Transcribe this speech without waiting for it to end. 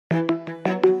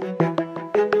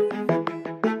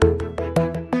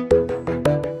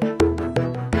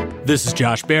This is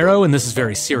Josh Barrow, and this is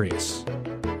Very Serious,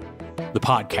 the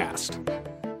podcast.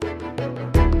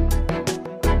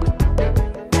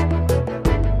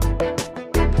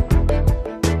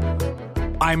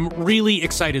 I'm really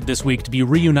excited this week to be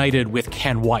reunited with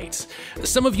Ken White.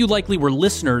 Some of you likely were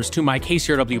listeners to my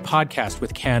KCRW podcast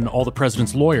with Ken, All the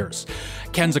President's Lawyers.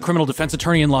 Ken's a criminal defense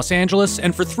attorney in Los Angeles,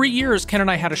 and for 3 years, Ken and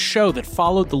I had a show that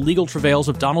followed the legal travails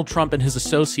of Donald Trump and his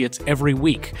associates every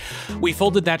week. We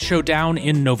folded that show down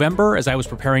in November as I was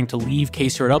preparing to leave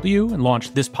KCRW and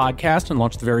launch this podcast and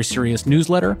launch the Very Serious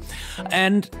newsletter.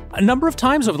 And a number of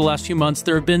times over the last few months,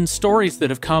 there have been stories that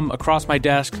have come across my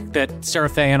desk that Sarah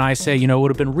Faye and I say, it would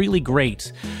have been really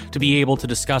great to be able to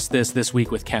discuss this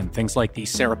week with Ken. Things like the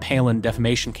Sarah Palin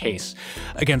defamation case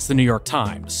against the New York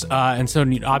Times. And so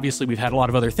obviously we've had a lot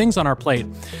of other things on our plate,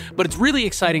 but it's really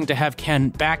exciting to have Ken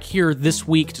back here this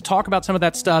week to talk about some of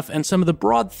that stuff and some of the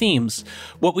broad themes,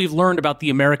 what we've learned about the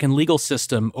American legal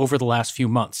system over the last few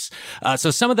months.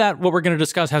 So some of that, what we're going to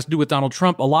discuss, has to do with Donald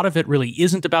Trump. A lot of it really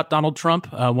isn't about Donald Trump.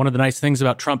 One of the nice things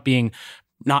about Trump being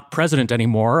not president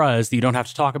anymore, is that you don't have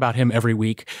to talk about him every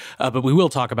week, but we will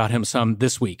talk about him some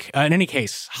this week. In any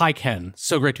case, hi, Ken.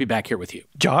 So great to be back here with you.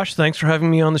 Josh, thanks for having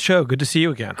me on the show. Good to see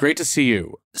you again. Great to see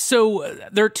you. So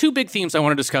there are two big themes I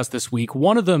want to discuss this week.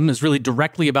 One of them is really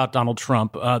directly about Donald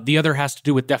Trump. The other has to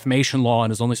do with defamation law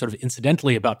and is only sort of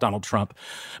incidentally about Donald Trump.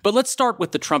 But let's start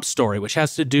with the Trump story, which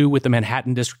has to do with the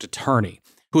Manhattan District Attorney,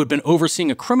 who had been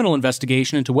overseeing a criminal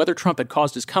investigation into whether Trump had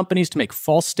caused his companies to make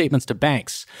false statements to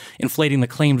banks, inflating the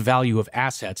claimed value of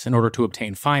assets in order to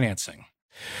obtain financing.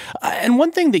 And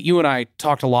one thing that you and I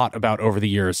talked a lot about over the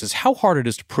years is how hard it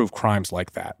is to prove crimes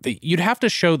like that. You'd have to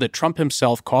show that Trump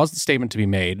himself caused the statement to be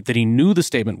made, that he knew the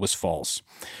statement was false.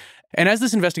 And as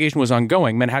this investigation was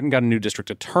ongoing, Manhattan got a new district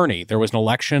attorney. There was an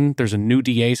election. There's a new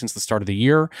DA since the start of the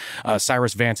year.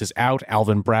 Cyrus Vance is out.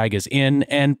 Alvin Bragg is in.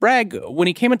 And Bragg, when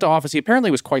he came into office, he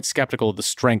apparently was quite skeptical of the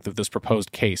strength of this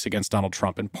proposed case against Donald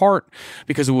Trump, in part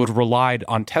because it would have relied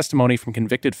on testimony from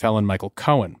convicted felon Michael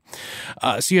Cohen.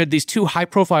 So you had these two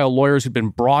high-profile lawyers who'd been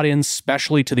brought in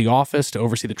specially to the office to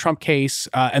oversee the Trump case,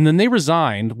 and then they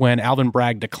resigned when Alvin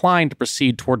Bragg declined to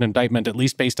proceed toward an indictment, at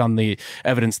least based on the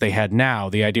evidence they had now.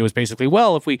 The idea was basically,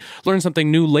 well, if we learn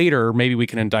something new later, maybe we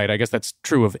can indict. I guess that's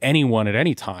true of anyone at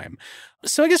any time.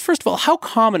 So I guess, first of all, how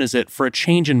common is it for a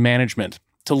change in management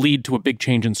to lead to a big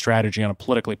change in strategy on a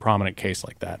politically prominent case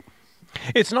like that?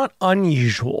 It's not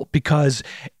unusual because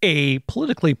a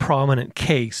politically prominent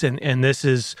case, and this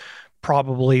is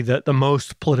probably the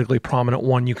most politically prominent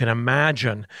one you can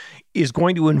imagine, is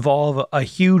going to involve a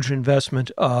huge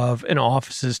investment of an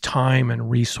office's time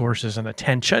and resources and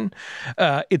attention.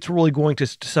 It's really going to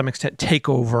some extent, take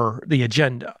over the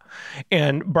agenda.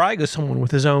 And Bragg is someone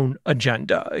with his own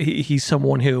agenda. He's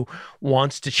someone who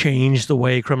wants to change the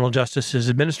way criminal justice is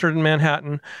administered in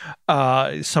Manhattan.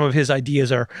 Some of his ideas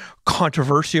are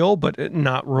controversial, but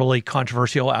not really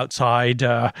controversial outside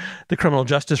the criminal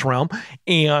justice realm.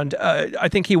 And I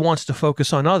think he wants to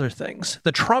focus on other things.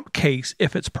 The Trump case,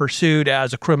 if it's pursued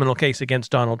as a criminal case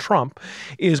against Donald Trump,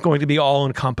 is going to be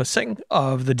all-encompassing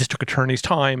of the district attorney's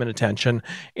time and attention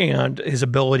and his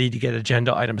ability to get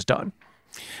agenda items done.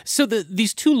 So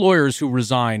these two lawyers who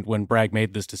resigned when Bragg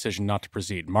made this decision not to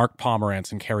proceed, Mark Pomerantz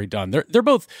and Kerry Dunn, they're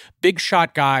both big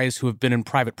shot guys who have been in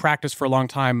private practice for a long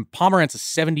time. Pomerantz is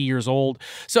 70 years old.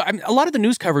 So a lot of the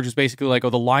news coverage is basically like,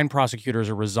 the line prosecutors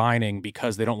are resigning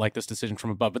because they don't like this decision from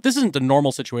above. But this isn't the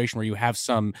normal situation where you have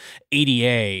some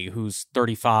ADA who's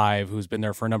 35, who's been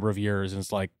there for a number of years, and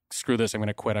is like, screw this, I'm going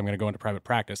to quit, I'm going to go into private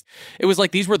practice. It was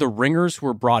like these were the ringers who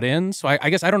were brought in. So I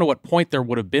guess I don't know what point there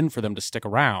would have been for them to stick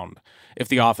around if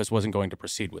the office wasn't going to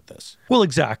proceed with this. Well,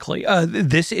 exactly.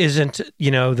 This isn't,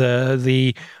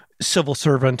 the civil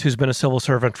servant who's been a civil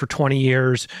servant for 20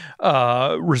 years,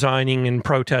 resigning in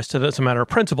protest as a matter of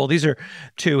principle. These are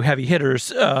two heavy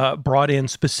hitters brought in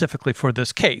specifically for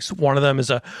this case. One of them is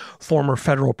a former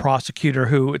federal prosecutor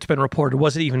who, it's been reported,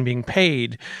 wasn't even being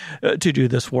paid to do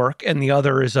this work. And the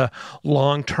other is a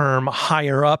long-term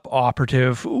higher-up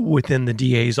operative within the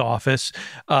DA's office,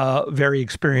 very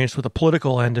experienced with the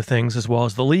political end of things as well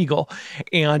as the legal.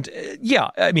 And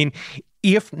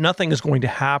if nothing is going to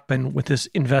happen with this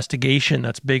investigation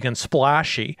that's big and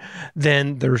splashy,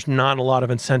 then there's not a lot of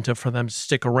incentive for them to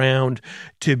stick around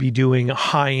to be doing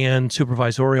high-end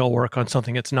supervisorial work on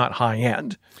something that's not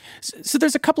high-end. So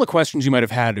there's a couple of questions you might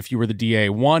have had if you were the DA.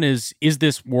 One is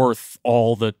this worth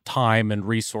all the time and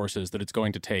resources that it's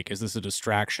going to take? Is this a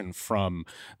distraction from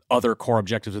other core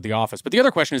objectives of the office? But the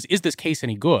other question is this case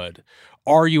any good?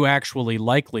 Are you actually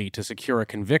likely to secure a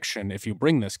conviction if you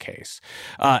bring this case?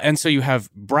 And so you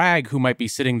have Bragg, who might be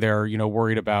sitting there,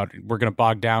 worried about, we're going to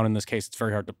bog down in this case. It's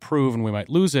very hard to prove and we might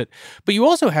lose it. But you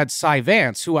also had Cy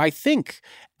Vance, who I think,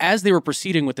 as they were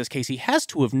proceeding with this case, he has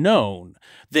to have known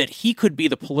that he could be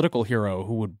the political hero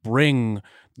who would bring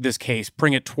this case,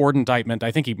 bring it toward indictment. I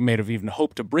think he may have even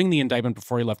hoped to bring the indictment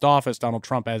before he left office. Donald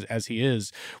Trump, as he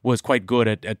is, was quite good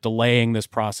at delaying this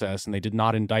process, and they did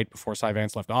not indict before Cy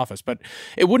Vance left office. But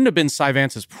it wouldn't have been Cy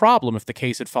Vance's problem if the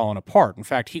case had fallen apart. In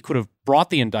fact, he could have brought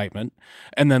the indictment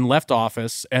and then left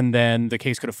office, and then the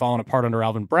case could have fallen apart under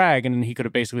Alvin Bragg, and he could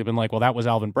have basically been like, well, that was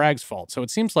Alvin Bragg's fault. So it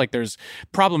seems like there's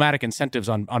problematic incentives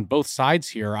on both sides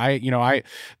here. I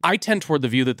tend toward the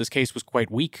view that this case was quite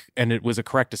weak, and it was a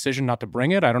correct decision not to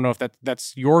bring it. I don't know if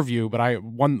that's your view, but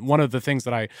one of the things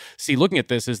that I see looking at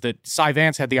this is that Cy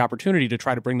Vance had the opportunity to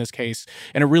try to bring this case,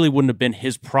 and it really wouldn't have been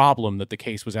his problem that the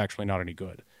case was actually not any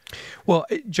good. Well,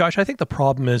 Josh, I think the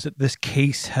problem is that this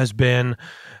case has been,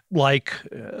 like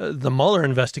the Mueller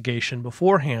investigation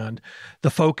beforehand, the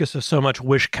focus of so much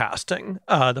wish casting,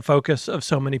 the focus of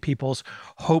so many people's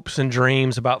hopes and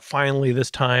dreams about finally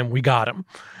this time we got him,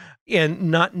 and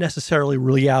not necessarily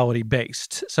reality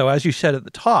based. So as you said at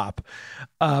the top,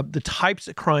 the types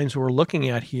of crimes we're looking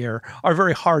at here are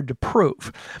very hard to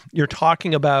prove. You're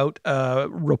talking about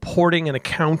reporting and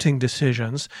accounting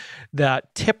decisions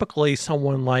that typically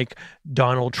someone like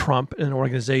Donald Trump in an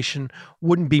organization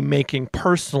wouldn't be making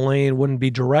personally and wouldn't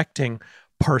be directing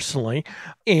personally.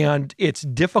 And it's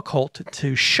difficult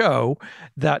to show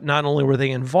that not only were they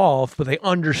involved, but they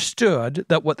understood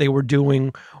that what they were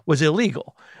doing was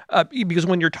illegal. Because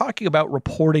when you're talking about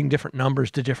reporting different numbers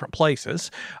to different places,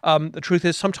 the truth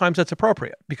is sometimes that's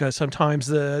appropriate because sometimes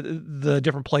the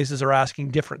different places are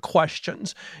asking different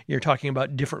questions. You're talking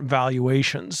about different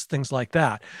valuations, things like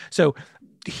that. So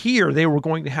here they were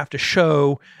going to have to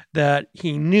show that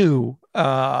he knew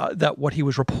that what he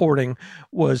was reporting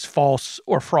was false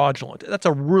or fraudulent. That's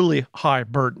a really high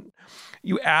burden.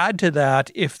 You add to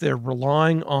that, if they're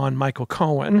relying on Michael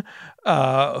Cohen,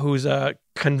 who's a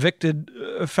convicted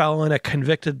felon, a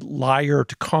convicted liar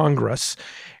to Congress,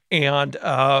 and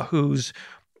whose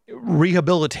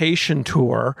rehabilitation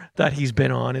tour that he's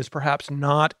been on is perhaps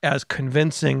not as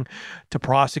convincing to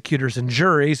prosecutors and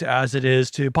juries as it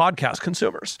is to podcast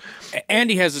consumers. And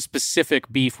he has a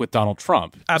specific beef with Donald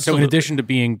Trump. Absolutely. So in addition to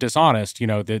being dishonest,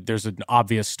 there's an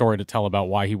obvious story to tell about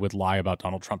why he would lie about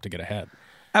Donald Trump to get ahead.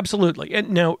 Absolutely. And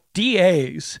now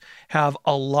DAs have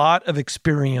a lot of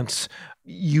experience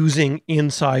using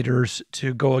insiders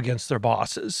to go against their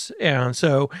bosses. And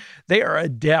so they are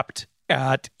adept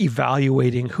at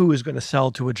evaluating who is going to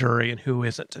sell to a jury and who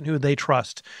isn't, and who they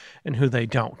trust and who they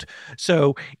don't.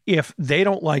 So if they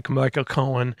don't like Michael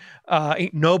Cohen,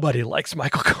 ain't nobody likes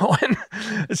Michael Cohen.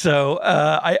 So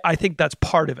I think that's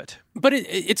part of it. But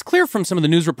it's clear from some of the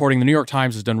news reporting, the New York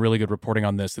Times has done really good reporting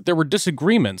on this, that there were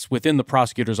disagreements within the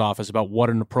prosecutor's office about what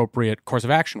an appropriate course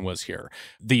of action was here.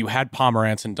 That you had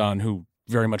Pomerantz and Dunn, who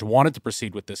very much wanted to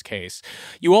proceed with this case.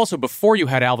 You also, before you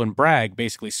had Alvin Bragg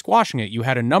basically squashing it, you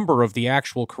had a number of the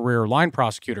actual career line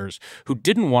prosecutors who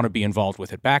didn't want to be involved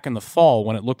with it. Back in the fall,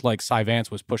 when it looked like Cy Vance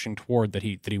was pushing toward that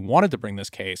he wanted to bring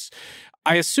this case,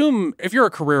 I assume if you're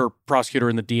a career prosecutor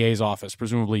in the DA's office,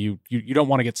 presumably you don't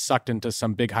want to get sucked into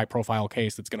some big high-profile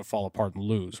case that's going to fall apart and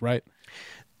lose, right?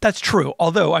 That's true.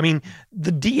 Although,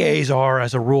 the DAs are,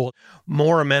 as a rule,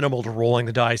 more amenable to rolling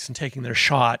the dice and taking their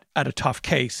shot at a tough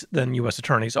case than U.S.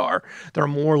 attorneys are. They're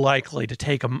more likely to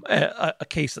take a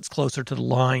case that's closer to the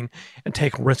line and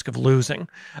take a risk of losing.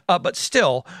 But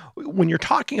still, when you're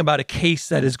talking about a case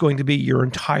that is going to be your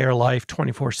entire life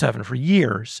 24/7 for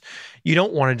years, you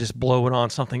don't want to just blow it on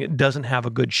something that doesn't have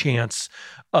a good chance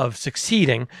of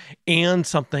succeeding and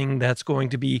something that's going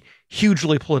to be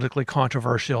hugely politically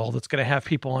controversial, that's going to have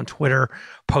people on Twitter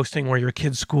posting where your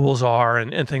kids' schools are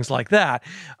and things like that,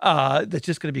 that's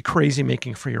just going to be crazy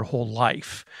making for your whole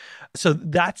life. So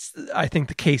that's, I think,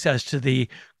 the case as to the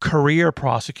career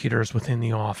prosecutors within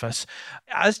the office.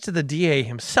 As to the DA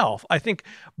himself, I think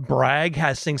Bragg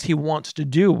has things he wants to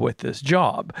do with this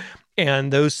job.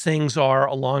 And those things are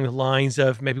along the lines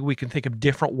of maybe we can think of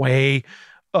different way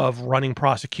of running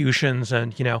prosecutions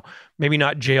and, maybe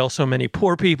not jail so many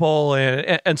poor people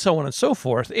and so on and so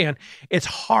forth. And it's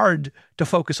hard to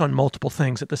focus on multiple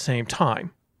things at the same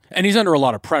time. And he's under a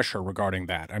lot of pressure regarding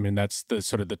that. I mean, that's the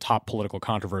sort of the top political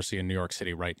controversy in New York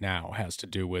City right now has to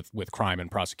do with crime and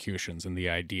prosecutions and the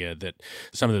idea that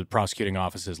some of the prosecuting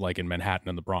offices, like in Manhattan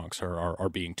and the Bronx, are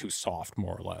being too soft,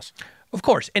 more or less. Of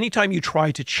course, anytime you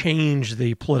try to change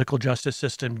the political justice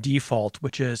system default,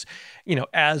 which is,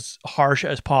 as harsh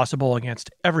as possible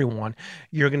against everyone,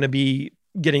 you're going to be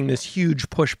getting this huge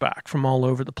pushback from all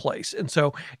over the place. And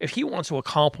so if he wants to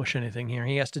accomplish anything here,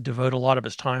 he has to devote a lot of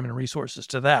his time and resources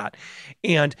to that.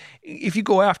 And if you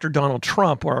go after Donald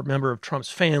Trump or a member of Trump's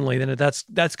family, then that's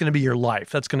going to be your life.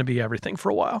 That's going to be everything for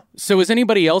a while. So is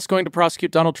anybody else going to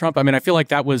prosecute Donald Trump? I mean, I feel like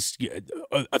that was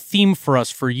a theme for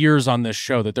us for years on this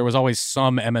show, that there was always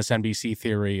some MSNBC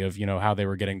theory of, how they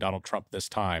were getting Donald Trump this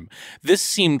time. This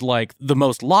seemed like the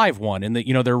most live one in that,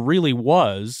 there really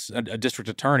was a district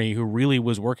attorney who really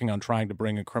was working on trying to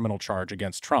bring a criminal charge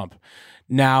against Trump.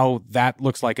 Now that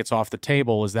looks like it's off the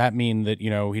table. Does that mean that,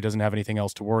 he doesn't have anything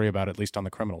else to worry about, at least on the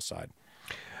criminal side?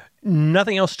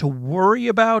 Nothing else to worry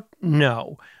about?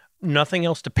 No. Nothing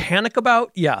else to panic about?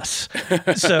 Yes.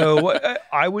 So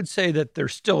I would say that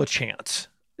there's still a chance.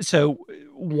 So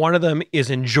one of them is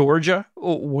in Georgia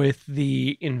with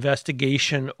the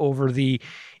investigation over the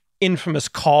infamous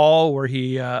call where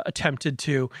he attempted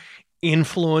to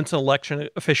influence an election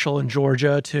official in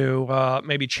Georgia to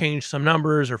maybe change some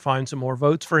numbers or find some more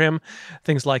votes for him,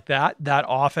 things like that. That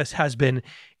office has been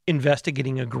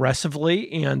investigating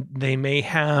aggressively, and they may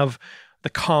have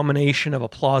the combination of a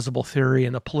plausible theory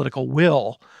and the political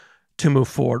will to move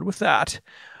forward with that.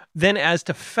 Then as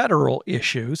to federal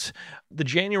issues, the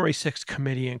January 6th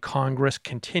committee in Congress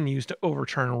continues to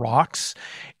overturn rocks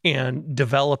and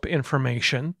develop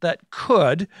information that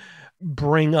could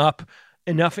bring up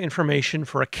enough information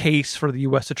for a case for the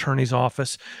U.S. Attorney's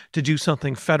Office to do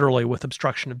something federally with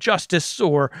obstruction of justice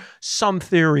or some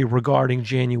theory regarding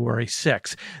January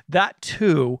 6th. That,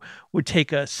 too, would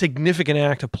take a significant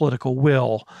act of political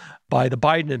will by the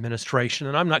Biden administration,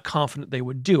 and I'm not confident they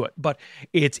would do it. But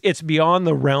it's beyond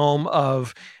the realm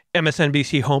of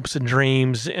MSNBC hopes and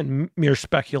dreams and mere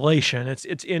speculation. It's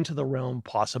into the realm of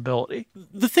possibility.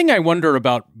 The thing I wonder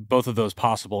about both of those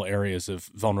possible areas of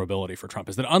vulnerability for Trump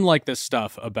is that unlike this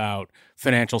stuff about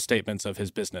financial statements of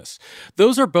his business,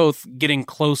 those are both getting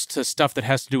close to stuff that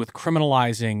has to do with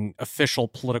criminalizing official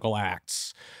political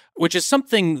acts, which is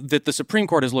something that the Supreme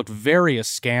Court has looked very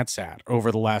askance at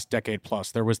over the last decade plus.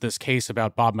 There was this case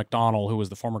about Bob McDonnell, who was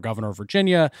the former governor of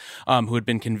Virginia, who had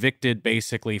been convicted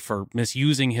basically for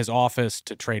misusing his office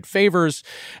to trade favors.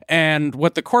 And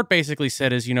what the court basically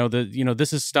said is,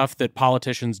 this is stuff that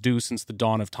politicians do since the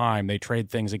dawn of time. They trade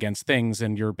things against things,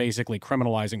 and you're basically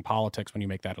criminalizing politics when you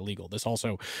make that illegal. This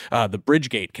also, the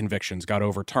Bridgegate convictions got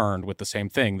overturned with the same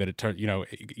thing, that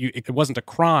it wasn't a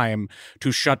crime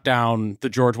to shut down the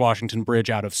George Washington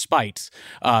Bridge out of spite.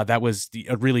 That was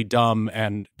a really dumb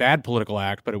and bad political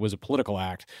act, but it was a political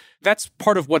act. That's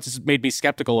part of what's made me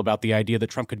skeptical about the idea that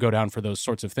Trump could go down for those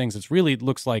sorts of things. It really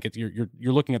looks like you're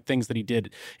looking at things that he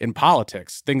did in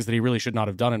politics, things that he really should not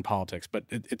have done in politics. But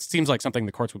it seems like something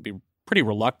the courts would be pretty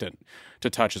reluctant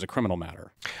to touch as a criminal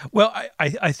matter. Well,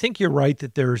 I think you're right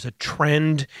that there's a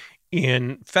trend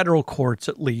in federal courts,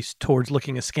 at least, towards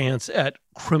looking askance at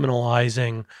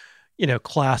criminalizing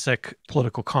classic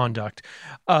political conduct.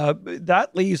 That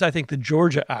leaves, I think, the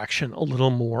Georgia action a little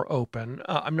more open.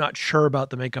 I'm not sure about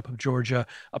the makeup of Georgia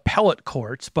appellate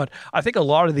courts, but I think a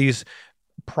lot of these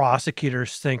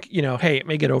prosecutors think, hey, it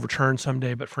may get overturned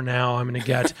someday, but for now, I'm going to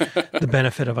get the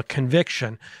benefit of a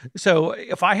conviction. So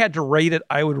if I had to rate it,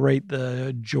 I would rate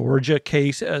the Georgia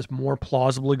case as more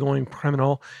plausibly going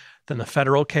criminal than the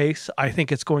federal case. I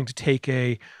think it's going to take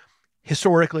a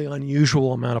historically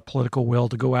unusual amount of political will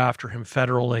to go after him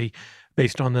federally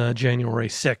based on the January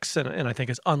 6th. And I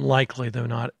think it's unlikely, though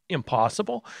not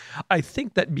impossible. I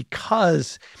think that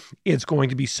because it's going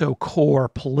to be so core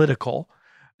political,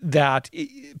 that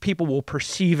people will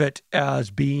perceive it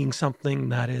as being something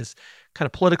that is kind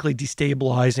of politically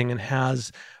destabilizing and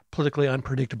has politically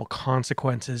unpredictable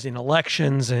consequences in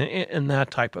elections and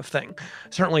that type of thing.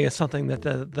 Certainly it's something that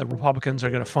the Republicans are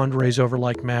going to fundraise over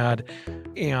like mad.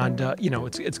 And,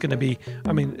 it's going to be,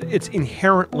 it's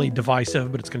inherently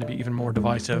divisive, but it's going to be even more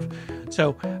divisive.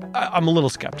 So I'm a little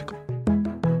skeptical.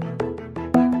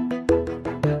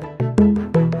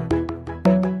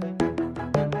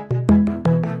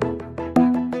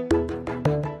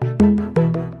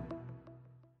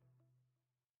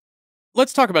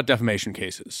 Let's talk about defamation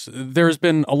cases. There's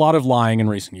been a lot of lying in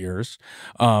recent years,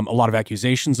 a lot of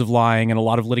accusations of lying, and a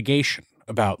lot of litigation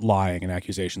about lying and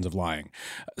accusations of lying.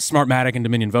 Smartmatic and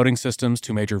Dominion Voting Systems,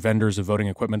 two major vendors of voting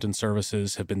equipment and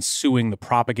services, have been suing the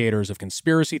propagators of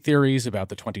conspiracy theories about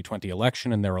the 2020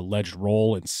 election and their alleged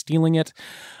role in stealing it.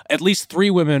 At least 3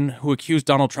 women who accused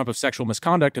Donald Trump of sexual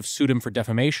misconduct have sued him for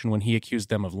defamation when he accused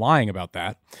them of lying about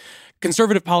that.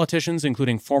 Conservative politicians,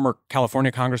 including former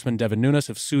California Congressman Devin Nunes,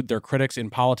 have sued their critics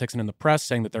in politics and in the press,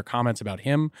 saying that their comments about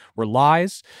him were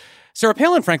lies. Sarah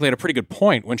Palin, frankly, had a pretty good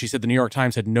point when she said the New York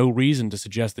Times had no reason to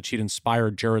suggest that she'd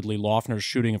inspired Jared Lee Loughner's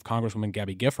shooting of Congresswoman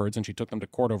Gabby Giffords, and she took them to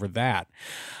court over that.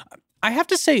 I have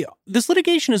to say, this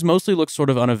litigation has mostly looked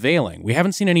sort of unavailing. We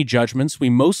haven't seen any judgments.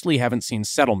 We mostly haven't seen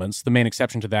settlements, the main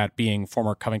exception to that being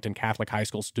former Covington Catholic High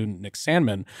School student Nick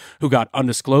Sandmann, who got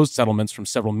undisclosed settlements from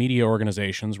several media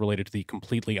organizations related to the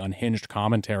completely unhinged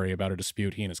commentary about a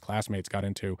dispute he and his classmates got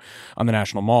into on the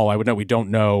National Mall. I would note we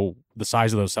don't know the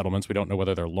size of those settlements. We don't know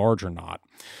whether they're large or not.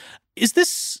 Is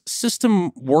this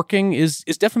system working? Is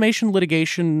defamation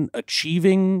litigation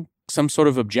achieving some sort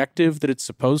of objective that it's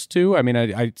supposed to? I mean,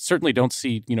 I certainly don't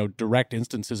see, direct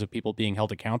instances of people being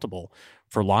held accountable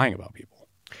for lying about people.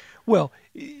 Well,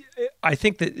 I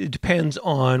think that it depends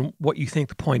on what you think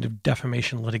the point of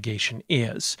defamation litigation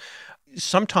is.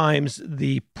 Sometimes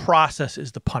the process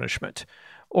is the punishment.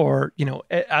 Or,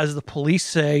 as the police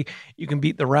say, you can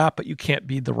beat the rap, but you can't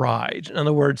beat the ride. In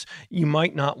other words, you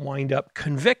might not wind up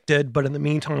convicted, but in the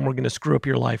meantime, we're going to screw up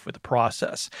your life with the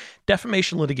process.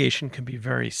 Defamation litigation can be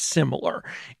very similar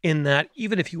in that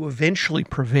even if you eventually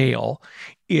prevail,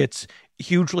 it's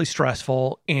hugely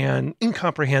stressful and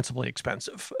incomprehensibly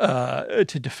expensive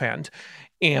to defend.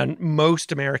 And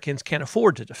most Americans can't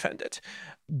afford to defend it.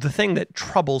 The thing that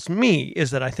troubles me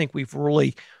is that I think we've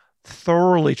really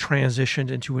thoroughly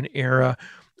transitioned into an era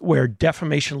where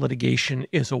defamation litigation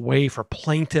is a way for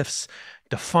plaintiffs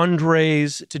to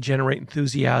fundraise, to generate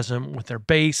enthusiasm with their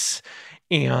base,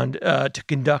 and to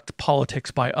conduct politics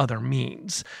by other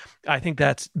means. I think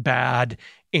that's bad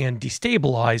and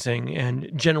destabilizing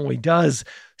and generally does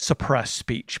suppress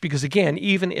speech. Because again,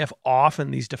 even if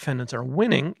often these defendants are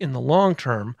winning in the long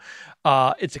term,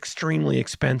 it's extremely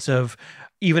expensive.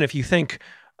 Even if you think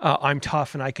I'm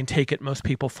tough and I can take it, most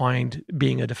people find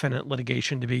being a defendant in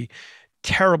litigation to be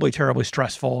terribly, terribly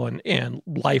stressful and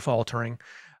life-altering.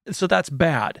 So that's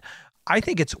bad. I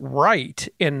think it's right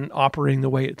in operating the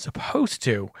way it's supposed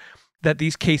to that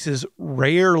these cases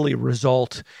rarely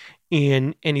result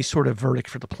in any sort of verdict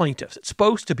for the plaintiffs. It's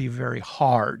supposed to be very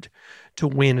hard to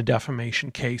win a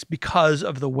defamation case because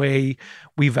of the way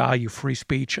we value free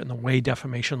speech and the way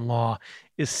defamation law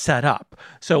is set up.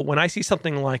 So when I see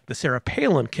something like the Sarah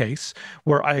Palin case,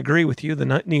 where I agree with you,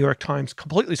 the New York Times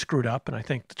completely screwed up, and I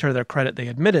think to their credit, they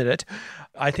admitted it.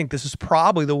 I think this is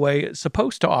probably the way it's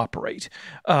supposed to operate,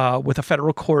 with a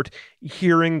federal court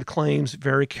hearing the claims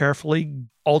very carefully,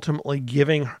 ultimately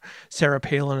giving Sarah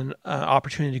Palin an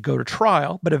opportunity to go to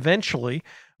trial, but eventually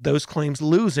those claims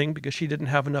losing because she didn't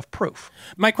have enough proof.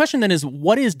 My question then is,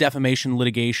 what is defamation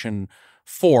litigation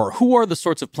for? Who are the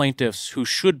sorts of plaintiffs who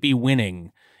should be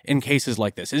winning in cases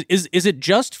like this? Is it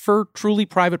just for truly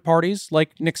private parties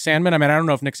like Nick Sandmann? I mean, I don't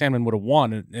know if Nick Sandmann would have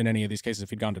won in any of these cases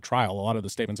if he'd gone to trial. A lot of the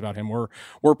statements about him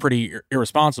were pretty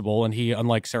irresponsible, and he,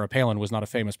 unlike Sarah Palin, was not a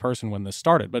famous person when this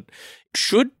started. But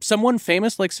should someone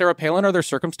famous like Sarah Palin, are there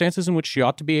circumstances in which she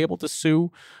ought to be able to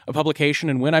sue a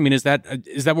publication and win? I mean, is that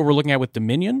what we're looking at with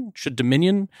Dominion? Should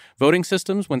Dominion Voting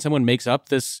Systems, when someone makes up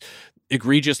this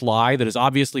egregious lie that is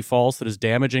obviously false, that is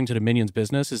damaging to Dominion's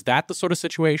business, is that the sort of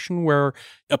situation where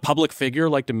a public figure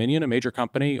like Dominion, a major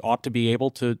company, ought to be able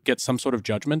to get some sort of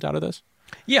judgment out of this?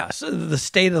 Yes. The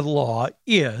state of the law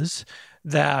is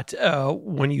that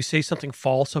when you say something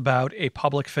false about a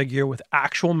public figure with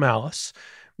actual malice,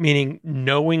 meaning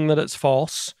knowing that it's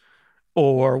false,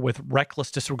 or with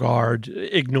reckless disregard,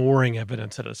 ignoring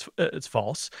evidence that it's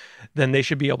false, then they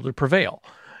should be able to prevail.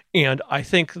 And I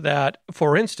think that,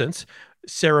 for instance,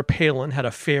 Sarah Palin had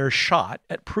a fair shot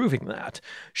at proving that.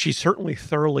 She certainly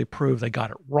thoroughly proved they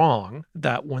got it wrong,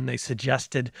 that when they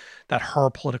suggested that her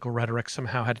political rhetoric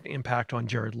somehow had an impact on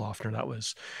Jared Loughner, that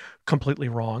was completely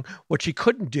wrong. What she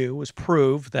couldn't do was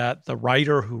prove that the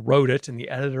writer who wrote it and the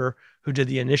editor who did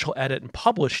the initial edit and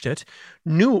published it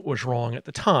knew it was wrong at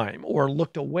the time or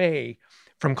looked away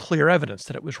from clear evidence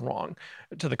that it was wrong.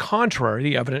 To the contrary,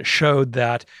 the evidence showed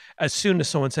that as soon as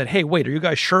someone said, hey, wait, are you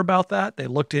guys sure about that? They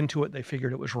looked into it, they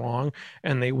figured it was wrong,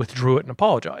 and they withdrew it and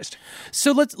apologized.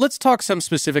 So let's talk some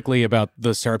specifically about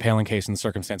the Sarah Palin case and the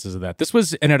circumstances of that. This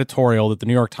was an editorial that the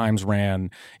New York Times ran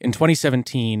in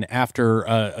 2017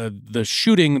 after the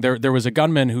shooting. There was a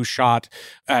gunman who shot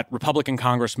at Republican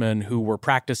congressmen who were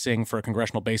practicing for a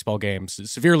congressional baseball game,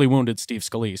 severely wounded Steve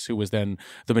Scalise, who was then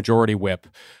the majority whip.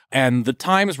 And the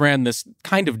Times ran this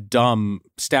kind of dumb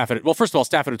well, first of all,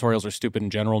 staff editorials are stupid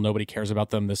in general. Nobody cares about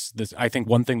them. This I think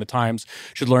one thing the Times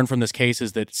should learn from this case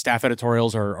is that staff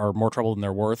editorials are more trouble than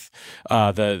they're worth.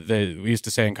 We used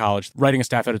to say in college, writing a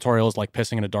staff editorial is like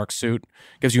pissing in a dark suit.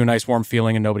 Gives you a nice warm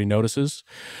feeling and nobody notices.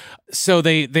 So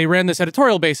they ran this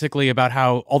editorial basically about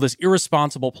how all this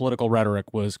irresponsible political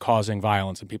rhetoric was causing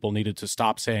violence and people needed to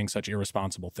stop saying such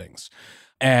irresponsible things.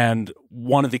 And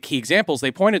one of the key examples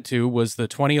they pointed to was the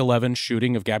 2011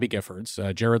 shooting of Gabby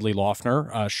Giffords. Jared Lee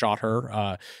Loughner shot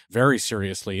her, very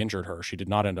seriously injured her. She did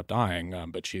not end up dying,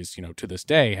 but she's, to this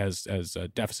day has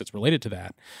deficits related to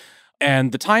that.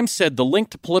 And the Times said the link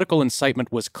to political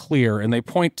incitement was clear, and they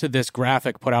point to this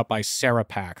graphic put out by Sarah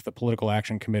PAC, the Political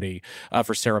Action Committee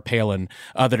for Sarah Palin,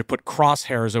 that had put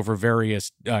crosshairs over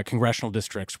various congressional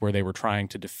districts where they were trying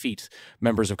to defeat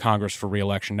members of Congress for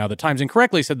re-election. Now, the Times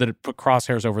incorrectly said that it put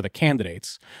crosshairs over the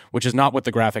candidates, which is not what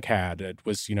the graphic had. It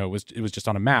was, it was just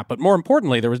on a map. But more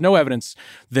importantly, there was no evidence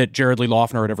that Jared Lee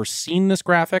Loughner had ever seen this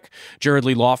graphic. Jared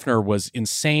Lee Loughner was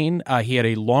insane. He had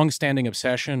a long-standing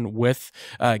obsession with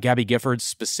Gabby Giffords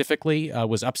specifically,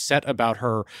 was upset about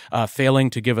her failing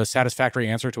to give a satisfactory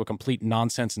answer to a complete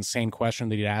nonsense, insane question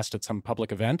that he'd asked at some public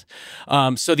event.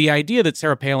 So the idea that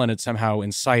Sarah Palin had somehow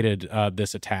incited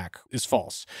this attack is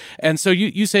false. And so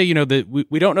you say, that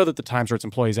we don't know that the Times or its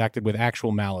employees acted with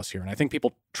actual malice here. And I think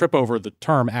people trip over the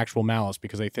term actual malice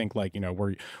because they think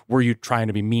were you trying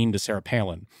to be mean to Sarah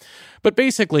Palin? But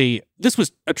basically, this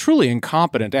was a truly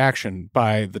incompetent action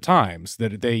by the Times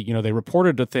that they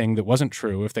reported a thing that wasn't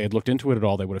true. If they had looked into it at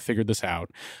all, they would have figured this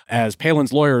out. As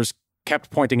Palin's lawyers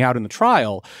kept pointing out in the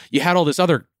trial, you had all this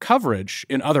other coverage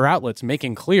in other outlets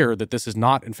making clear that this is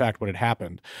not, in fact, what had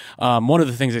happened. One of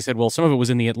the things they said, well, some of it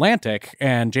was in The Atlantic,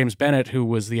 and James Bennett, who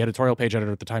was the editorial page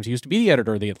editor at the Times, he used to be the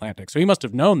editor of The Atlantic, so he must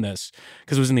have known this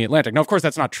because it was in The Atlantic. Now, of course,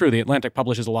 that's not true. The Atlantic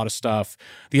publishes a lot of stuff.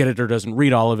 The editor doesn't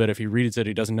read all of it. If he reads it,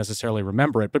 he doesn't necessarily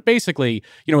remember it. But basically,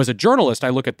 as a journalist, I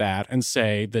look at that and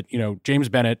say that, James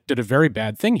Bennett did a very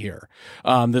bad thing here.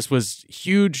 This was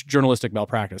huge journalistic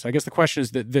malpractice. I guess the question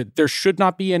is that there should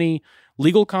not be any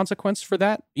legal consequence for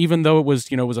that, even though it was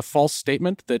a false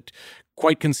statement that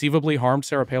quite conceivably harmed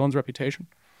Sarah Palin's reputation?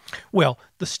 Well,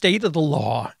 the state of the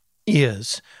law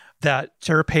is that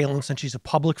Sarah Palin, since she's a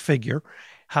public figure,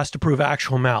 has to prove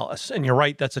actual malice. And you're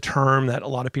right, that's a term that a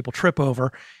lot of people trip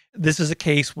over. This is a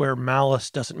case where malice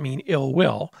doesn't mean ill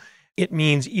will. It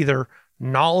means either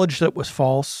knowledge that was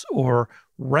false or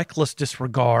reckless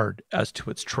disregard as to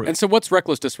its truth. And so what's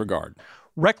reckless disregard?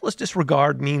 Reckless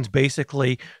disregard means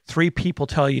basically three people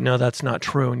tell you, no, that's not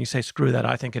true. And you say, screw that.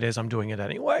 I think it is. I'm doing it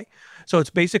anyway. So it's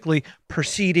basically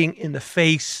proceeding in the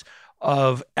face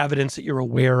of evidence that you're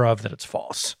aware of that it's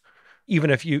false, even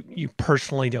if you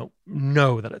personally don't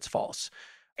know that it's false.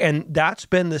 And that's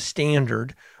been the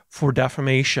standard for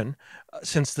defamation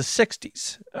since the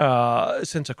 60s,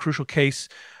 since a crucial case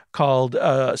called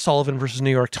Sullivan versus New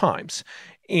York Times.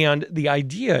 And the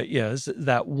idea is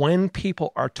that when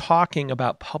people are talking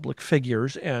about public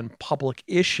figures and public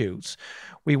issues,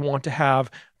 we want to have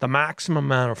the maximum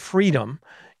amount of freedom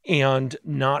and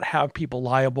not have people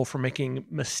liable for making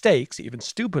mistakes, even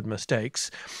stupid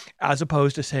mistakes, as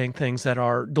opposed to saying things that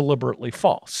are deliberately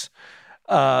false.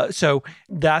 So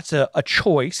that's a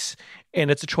choice, and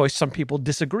it's a choice some people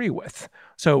disagree with.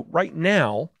 So right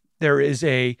now, there is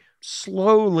a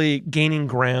slowly gaining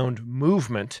ground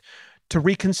movement to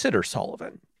reconsider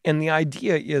Sullivan. And the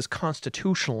idea is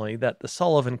constitutionally that the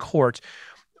Sullivan court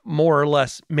more or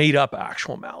less made up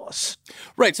actual malice.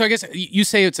 Right. So I guess you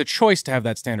say it's a choice to have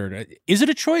that standard. Is it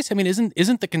a choice? I mean,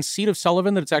 isn't the conceit of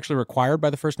Sullivan that it's actually required by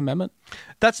the First Amendment?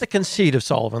 That's the conceit of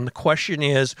Sullivan. The question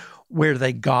is where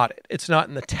they got it. It's not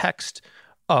in the text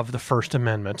of the First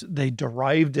Amendment. They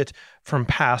derived it from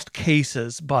past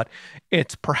cases, but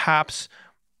it's perhaps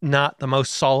not the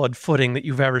most solid footing that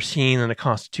you've ever seen in a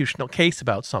constitutional case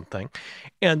about something.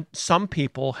 And some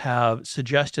people have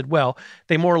suggested, well,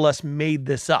 they more or less made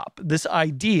this up. This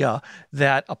idea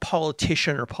that a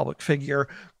politician or public figure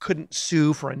couldn't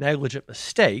sue for a negligent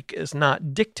mistake is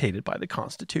not dictated by the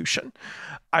Constitution.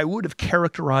 I would have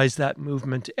characterized that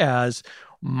movement as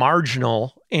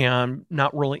marginal and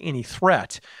not really any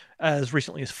threat. as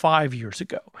recently as 5 years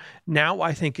ago. Now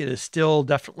I think it is still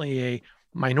definitely a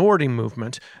minority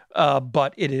movement,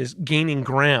 but it is gaining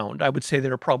ground. I would say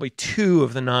there are probably 2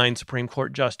 of the 9 Supreme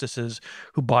Court justices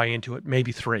who buy into it,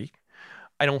 maybe 3.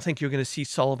 I don't think you're going to see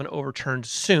Sullivan overturned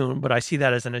soon, but I see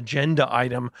that as an agenda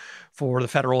item for the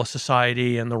Federalist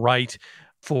Society and the right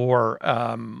for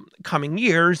coming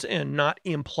years, and not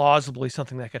implausibly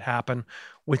something that could happen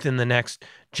within the next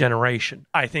generation.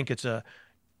 I think it's a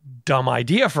dumb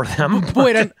idea for them.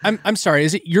 Wait, I'm sorry.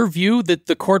 Is it your view that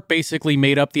the court basically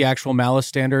made up the actual malice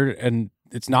standard and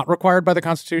it's not required by the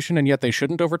Constitution, and yet they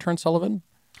shouldn't overturn Sullivan?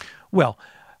 Well,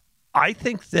 I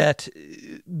think that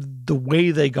the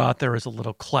way they got there is a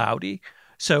little cloudy.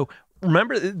 So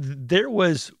remember, there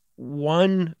was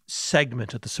one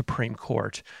segment at the Supreme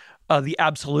Court, the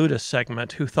absolutist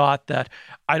segment, who thought that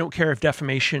I don't care if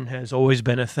defamation has always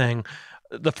been a thing.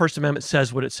 The First Amendment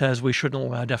says what it says. We shouldn't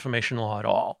allow defamation law at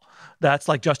all. That's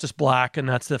like Justice Black, and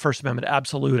that's the First Amendment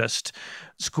absolutist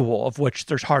school, of which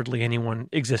there's hardly anyone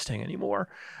existing anymore.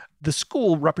 The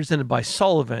school represented by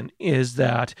Sullivan is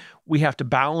that we have to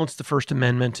balance the First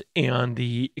Amendment and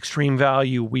the extreme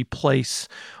value we place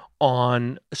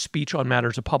on speech on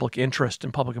matters of public interest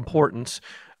and public importance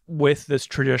with this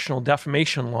traditional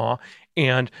defamation law,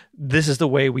 and this is the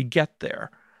way we get there.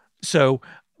 So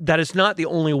that is not the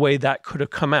only way that could have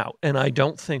come out, and I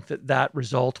don't think that that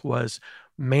result was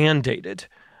mandated.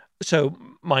 So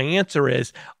my answer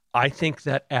is, I think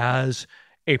that as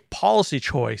a policy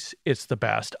choice, it's the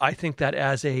best. I think that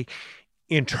as a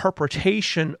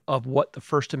interpretation of what the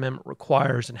First Amendment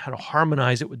requires and how to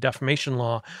harmonize it with defamation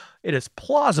law, it is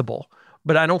plausible,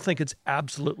 but I don't think it's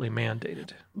absolutely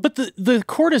mandated. But the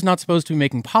court is not supposed to be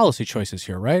making policy choices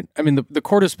here, right? I mean, the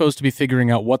court is supposed to be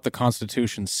figuring out what the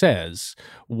Constitution says,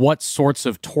 what sorts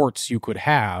of torts you could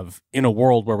have in a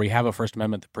world where we have a First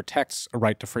Amendment that protects a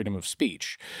right to freedom of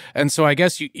speech. And so I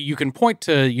guess you can point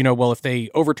to, well, if they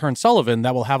overturn Sullivan,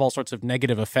 that will have all sorts of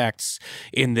negative effects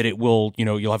in that it will,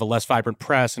 you'll have a less vibrant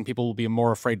press and people will be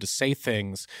more afraid to say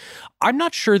things. I'm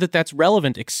not sure that that's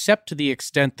relevant, except to the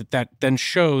extent that that then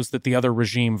shows that the other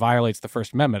regime violates the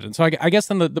First Amendment. And so I guess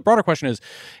then the broader question is,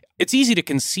 it's easy to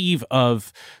conceive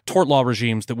of tort law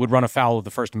regimes that would run afoul of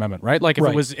the First Amendment, right? Like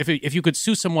if you could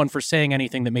sue someone for saying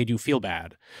anything that made you feel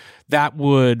bad, that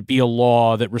would be a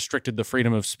law that restricted the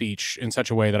freedom of speech in such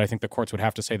a way that I think the courts would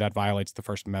have to say that violates the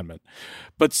First Amendment.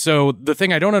 But so the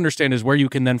thing I don't understand is where you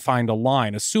can then find a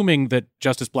line, assuming that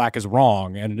Justice Black is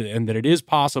wrong and that it is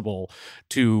possible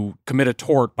to commit a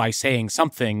tort by saying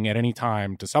something at any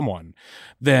time to someone,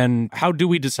 then how do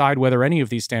we decide whether any of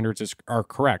these standards are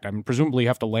correct? I mean, presumably you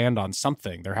have to land on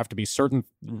something. There have to be certain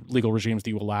legal regimes that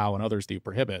you allow and others that you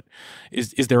prohibit.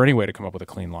 Is there any way to come up with a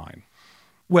clean line?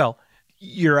 Well,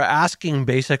 you're asking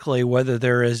basically whether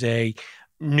there is a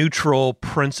neutral,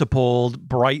 principled,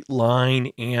 bright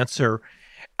line answer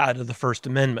out of the First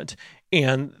Amendment.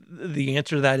 And the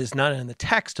answer to that is not in the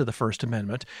text of the First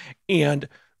Amendment. And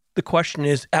the question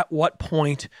is, at what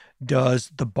point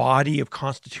does the body of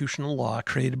constitutional law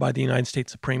created by the United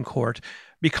States Supreme Court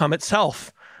become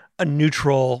itself a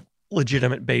neutral,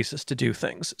 legitimate basis to do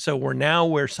things? So we're now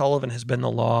where Sullivan has been the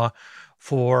law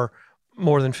for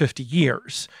more than 50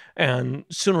 years. And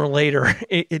sooner or later,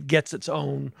 it gets its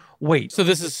own weight. So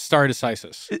this is stare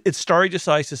decisis. It's stare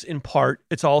decisis in part.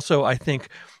 It's also, I think,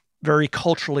 very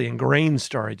culturally ingrained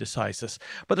stare decisis.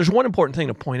 But there's one important thing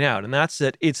to point out, and that's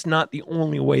that it's not the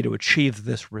only way to achieve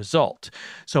this result.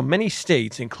 So many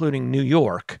states, including New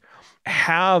York,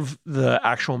 have the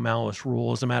actual malice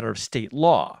rule as a matter of state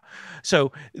law.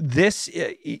 So this,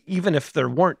 even if there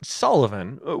weren't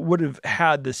Sullivan, would have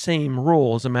had the same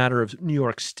rule as a matter of New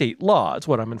York state law. It's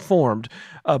what I'm informed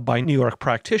by New York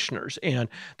practitioners. And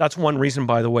that's one reason,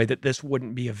 by the way, that this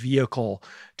wouldn't be a vehicle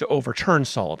to overturn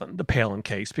Sullivan, the Palin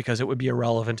case, because it would be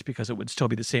irrelevant, because it would still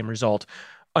be the same result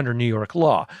under New York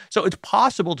law. So it's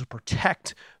possible to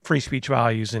protect free speech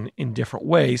values in different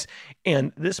ways.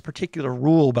 And this particular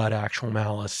rule about actual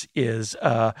malice is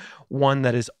one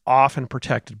that is often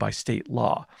protected by state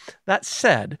law. That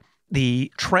said, the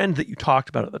trend that you talked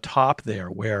about at the top there,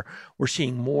 where we're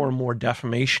seeing more and more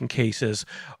defamation cases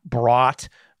brought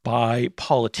by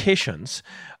politicians,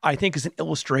 I think is an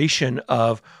illustration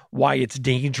of why it's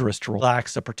dangerous to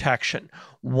relax the protection.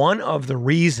 One of the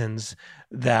reasons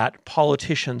that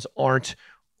politicians aren't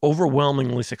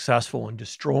overwhelmingly successful in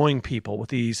destroying people with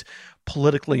these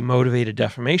politically motivated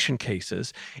defamation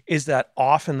cases is that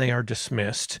often they are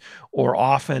dismissed, or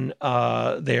often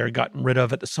they are gotten rid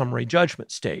of at the summary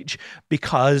judgment stage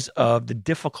because of the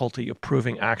difficulty of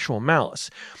proving actual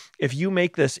malice. If you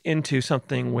make this into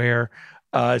something where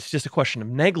it's just a question of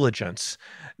negligence,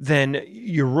 then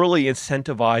you're really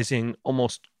incentivizing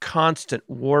almost constant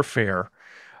warfare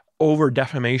over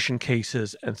defamation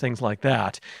cases and things like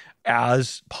that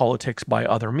as politics by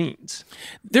other means.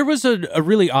 There was a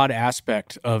really odd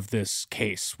aspect of this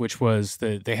case, which was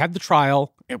that they had the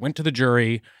trial, it went to the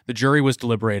jury was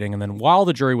deliberating, and then while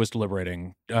the jury was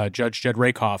deliberating, Judge Jed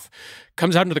Rakoff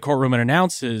comes out into the courtroom and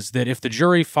announces that if the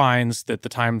jury finds that the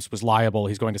Times was liable,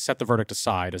 he's going to set the verdict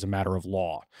aside as a matter of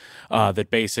law. That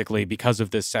basically, because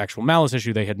of this actual malice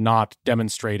issue, they had not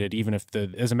demonstrated, even if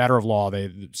as a matter of law,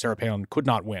 Sarah Palin could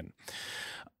not win.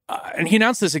 And he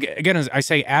announced this again, as I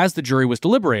say, as the jury was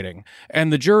deliberating,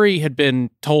 and the jury had been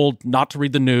told not to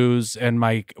read the news. And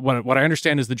what I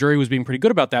understand is the jury was being pretty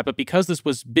good about that. But because this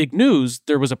was big news,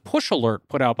 there was a push alert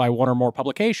put out by one or more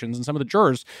publications, and some of the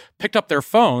jurors picked up their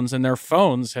phones, and their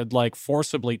phones had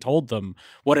forcibly told them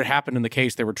what had happened in the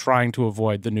case they were trying to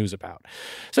avoid the news about.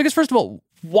 So I guess first of all,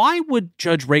 why would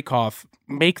Judge Rakoff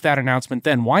make that announcement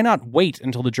then? Why not wait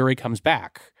until the jury comes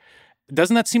back?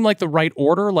 Doesn't that seem like the right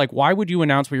order? Why would you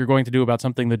announce what you're going to do about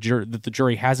something that the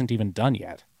jury hasn't even done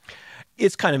yet?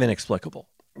 It's kind of inexplicable.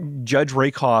 Judge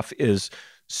Rakoff is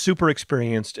super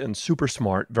experienced and super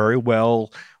smart, very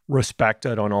well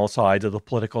respected on all sides of the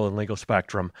political and legal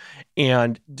spectrum.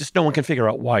 And just no one can figure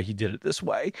out why he did it this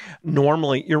way.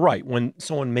 Normally, you're right. When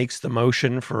someone makes the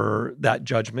motion for that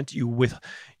judgment, you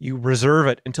reserve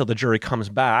it until the jury comes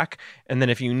back. And then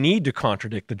if you need to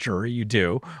contradict the jury, you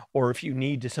do. Or if you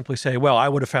need to simply say, well, I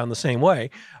would have found the same way,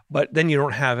 but then you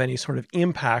don't have any sort of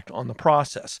impact on the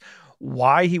process.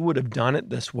 Why he would have done it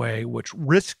this way, which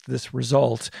risked this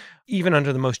result, even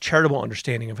under the most charitable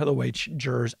understanding of how the way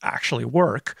jurors actually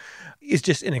work, is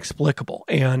just inexplicable.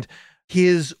 And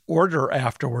his order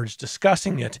afterwards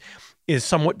discussing it is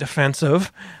somewhat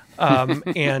defensive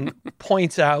and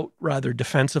points out rather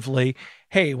defensively,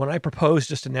 hey, when I proposed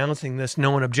just announcing this,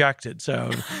 no one objected. So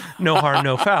no harm,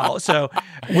 no foul. So,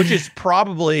 which is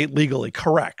probably legally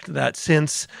correct, that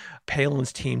since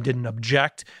Palin's team didn't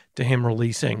object to him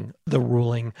releasing the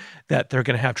ruling, that they're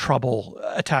going to have trouble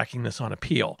attacking this on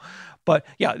appeal. But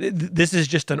yeah, this is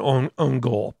just an own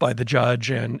goal by the judge,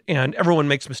 and everyone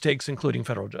makes mistakes, including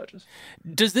federal judges.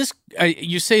 Does this,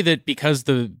 you say that because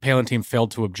the Palin team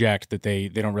failed to object, that they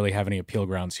don't really have any appeal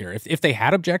grounds here. If they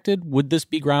had objected, would this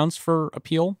be grounds for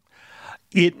appeal?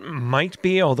 It might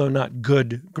be, although not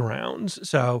good grounds.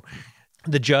 So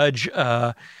the judge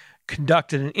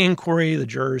conducted an inquiry. The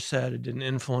jurors said it didn't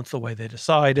influence the way they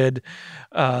decided.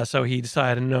 So he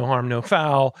decided no harm, no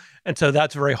foul. And so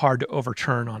that's very hard to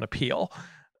overturn on appeal.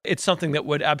 It's something that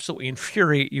would absolutely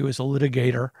infuriate you as a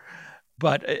litigator.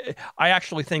 But I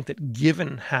actually think that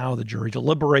given how the jury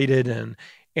deliberated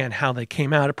and how they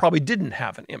came out, it probably didn't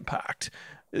have an impact.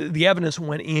 The evidence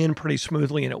went in pretty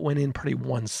smoothly, and it went in pretty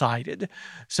one-sided.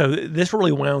 So this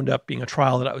really wound up being a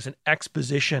trial that was an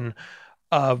exposition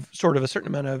of sort of a certain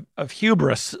amount of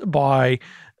hubris by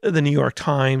the New York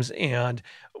Times, and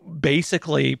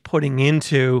basically putting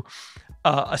into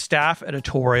a staff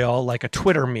editorial like a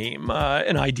Twitter meme,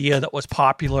 an idea that was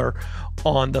popular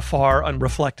on the far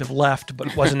unreflective left,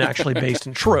 but wasn't actually based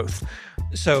in truth.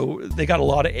 So they got a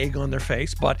lot of egg on their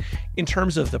face. But in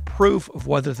terms of the proof of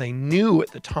whether they knew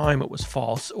at the time it was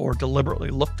false or deliberately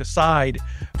looked aside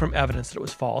from evidence that it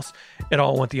was false, it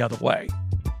all went the other way.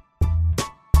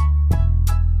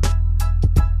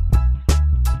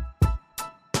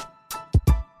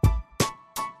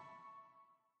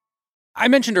 I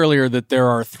mentioned earlier that there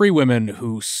are 3 women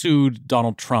who sued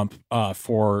Donald Trump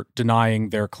for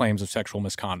denying their claims of sexual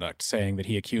misconduct, saying that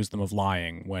he accused them of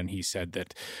lying when he said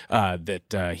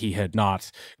that he had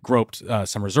not groped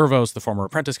Summer Zervos, the former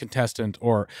Apprentice contestant.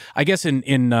 Or I guess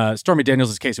in Stormy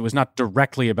Daniels' case, it was not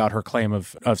directly about her claim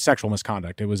of sexual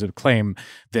misconduct. It was a claim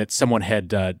that someone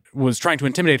was trying to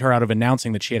intimidate her out of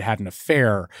announcing that she had an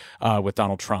affair with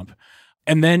Donald Trump.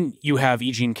 And then you have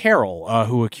E. Jean Carroll,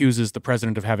 who accuses the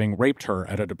president of having raped her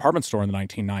at a department store in the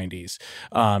 1990s.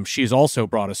 She's also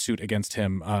brought a suit against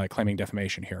him, claiming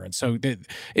defamation here. And so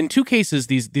in 2 cases,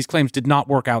 these claims did not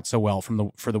work out so well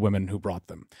for the women who brought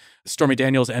them. Stormy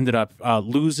Daniels ended up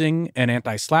losing an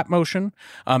anti-SLAPP motion,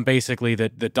 basically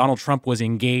that Donald Trump was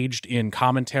engaged in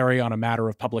commentary on a matter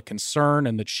of public concern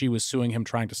and that she was suing him,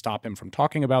 trying to stop him from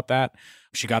talking about that.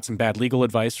 She got some bad legal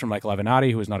advice from Michael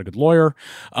Avenatti, who is not a good lawyer,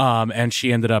 and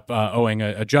she ended up owing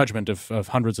a judgment of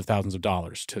hundreds of thousands of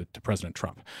dollars to President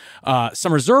Trump.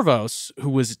 Summer Zervos, who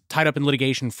was tied up in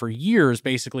litigation for years,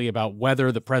 basically about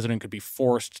whether the president could be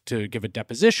forced to give a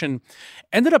deposition,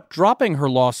 ended up dropping her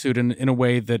lawsuit in a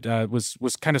way that was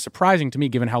kind of surprising to me,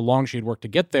 given how long she had worked to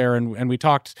get there. And we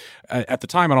talked at the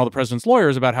time on All the President's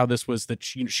Lawyers about how this was that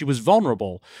she was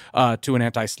vulnerable to an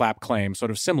anti-SLAPP claim,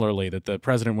 sort of similarly, that the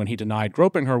president, when he denied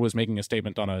groping her, was making a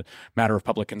statement on a matter of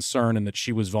public concern and that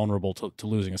she was vulnerable to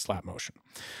losing a SLAPP motion.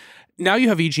 Now you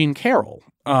have E. Jean Carroll,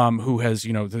 who has,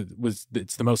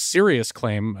 it's the most serious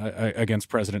claim against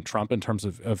President Trump in terms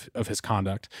of his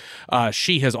conduct.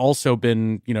 She has also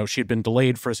been, she had been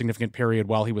delayed for a significant period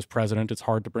while he was president. It's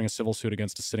hard to bring a civil suit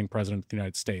against a sitting president of the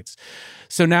United States.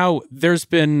 So now there's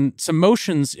been some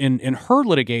motions in her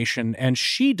litigation, and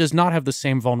she does not have the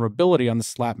same vulnerability on the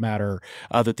SLAPP matter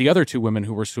that the other two women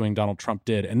who were suing Donald Trump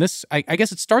did. And this, I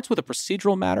guess it starts with a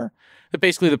procedural matter, that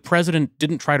basically the president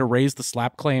didn't try to raise the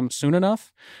SLAPP claim soon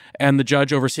enough. And the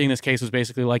judge overseeing this case was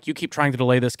basically like, you keep trying to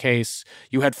delay this case.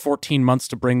 You had 14 months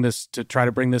to try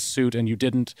to bring this suit, and you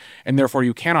didn't. And therefore,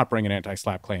 you cannot bring an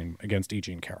anti-SLAPP claim against E.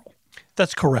 Jean Carroll.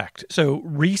 That's correct. So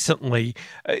recently,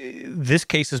 this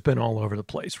case has been all over the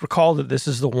place. Recall that this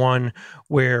is the one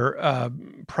where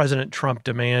President Trump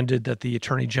demanded that the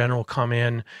Attorney General come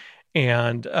in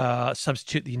and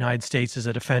substitute the United States as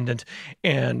a defendant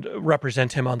and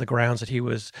represent him on the grounds that he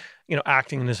was,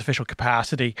 acting in his official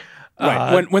capacity.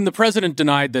 Right. When the president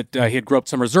denied that he had groped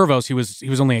Summer Zervos, he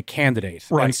was only a candidate,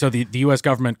 right? And so the U.S.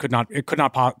 government could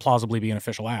not plausibly be an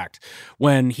official act.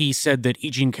 When he said that E.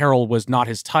 Jean Carroll was not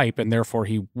his type and therefore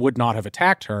he would not have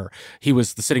attacked her, he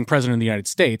was the sitting president of the United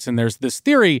States. And there's this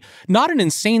theory, not an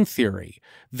insane theory,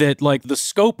 that like the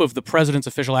scope of the president's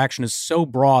official action is so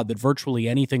broad that virtually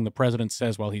anything the president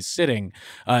says while he's sitting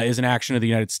is an action of the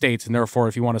United States, and therefore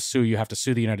if you want to sue, you have to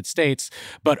sue the United States.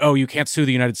 But you can't sue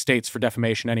the United States for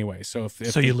defamation anyway. So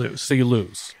you lose. So you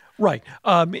lose. Right.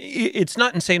 It's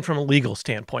not insane from a legal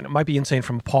standpoint. It might be insane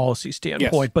from a policy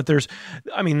standpoint, yes. But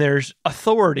there's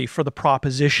authority for the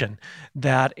proposition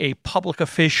that a public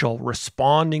official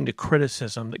responding to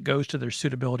criticism that goes to their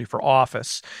suitability for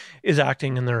office is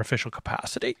acting in their official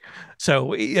capacity.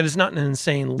 So it is not an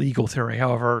insane legal theory,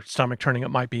 however stomach-turning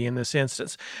it might be in this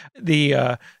instance.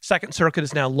 The Second Circuit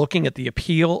is now looking at the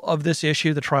appeal of this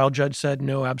issue. The trial judge said,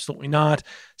 no, absolutely not.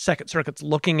 Second Circuit's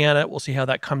looking at it. We'll see how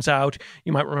that comes out.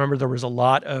 You might remember there was a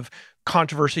lot of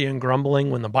controversy and grumbling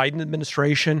when the Biden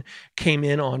administration came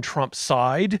in on Trump's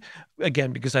side,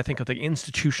 again, because I think of the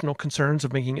institutional concerns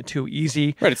of making it too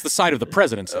easy. Right, it's the side of the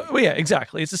presidency. Yeah,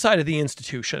 exactly. It's the side of the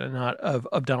institution and not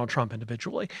of Donald Trump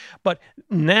individually. But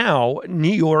now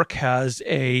New York has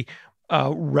a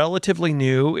relatively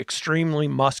new, extremely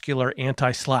muscular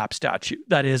anti-SLAPP statute.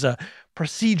 That is a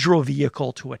procedural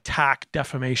vehicle to attack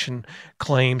defamation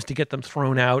claims, to get them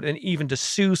thrown out, and even to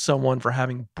sue someone for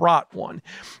having brought one.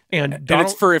 And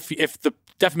it's for if the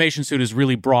defamation suit is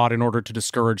really broad in order to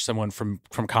discourage someone from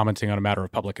commenting on a matter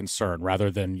of public concern, rather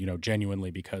than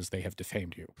genuinely because they have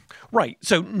defamed you. Right.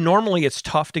 So normally it's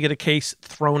tough to get a case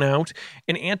thrown out.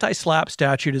 An anti-SLAPP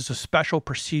statute is a special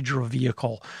procedural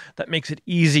vehicle that makes it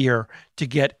easier to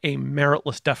get a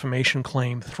meritless defamation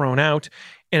claim thrown out.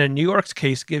 And in New York's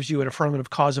case, gives you an affirmative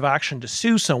cause of action to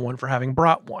sue someone for having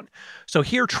brought one. So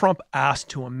here Trump asked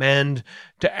to amend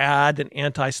to add an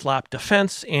anti-SLAPP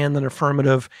defense and an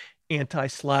affirmative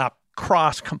anti-SLAPP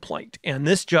cross complaint. And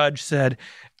this judge said,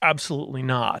 absolutely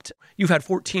not. You've had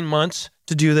 14 months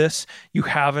to do this. You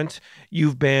haven't.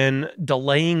 You've been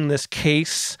delaying this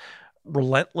case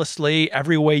relentlessly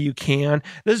every way you can.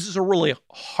 This is a really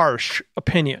harsh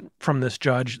opinion from this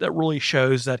judge that really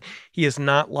shows that he has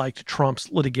not liked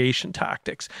Trump's litigation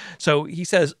tactics. So he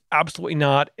says absolutely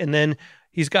not. And then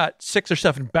he's got 6 or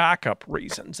 7 backup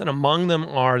reasons. And among them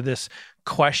are this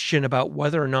question about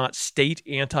whether or not state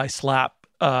anti-SLAPP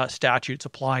statutes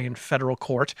apply in federal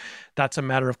court. That's a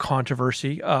matter of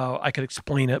controversy. I could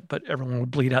explain it, but everyone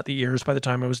would bleed out the ears by the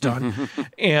time I was done.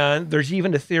 And there's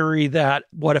even a theory that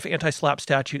what if anti-SLAPP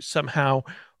statutes somehow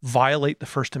violate the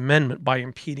First Amendment by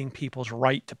impeding people's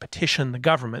right to petition the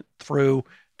government through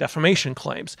defamation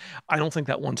claims. I don't think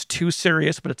that one's too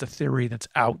serious, but it's a theory that's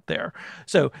out there.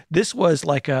 So this was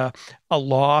like a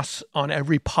loss on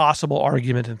every possible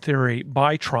argument and theory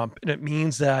by Trump. And it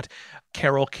means that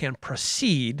Carroll can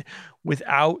proceed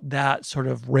without that sort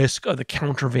of risk of the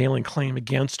countervailing claim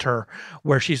against her,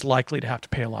 where she's likely to have to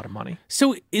pay a lot of money.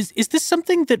 So is this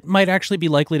something that might actually be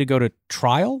likely to go to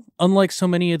trial, unlike so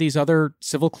many of these other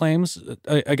civil claims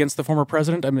against the former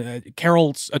president? I mean,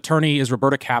 Carroll's attorney is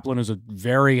Roberta Kaplan, who's a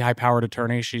very high-powered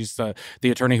attorney. She's the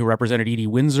attorney who represented Edie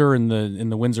Windsor in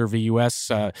the Windsor v. U.S.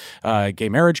 Gay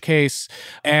marriage case,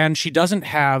 and she doesn't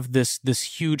have this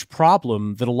huge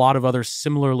problem that a lot of other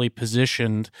similarly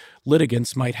positioned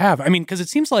litigants might have. I mean, because it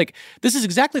seems like this is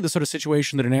exactly the sort of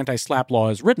situation that an anti-SLAPP law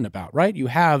is written about, right? You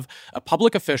have a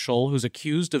public official who's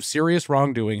accused of serious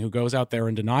wrongdoing, who goes out there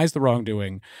and denies the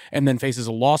wrongdoing, and then faces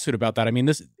a lawsuit about that. I mean,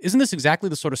 isn't this exactly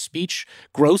the sort of speech,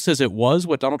 gross as it was,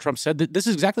 what Donald Trump said? This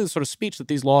is exactly the sort of speech that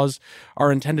these laws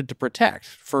are intended to protect,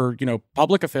 for,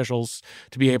 public officials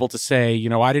to be able to say,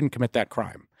 I didn't commit that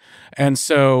crime. And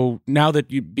so now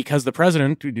that because the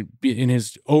president, in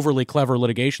his overly clever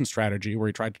litigation strategy, where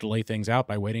he tried to delay things out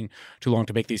by waiting too long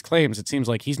to make these claims, it seems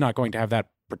like he's not going to have that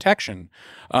protection.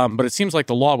 But it seems like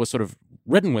the law was sort of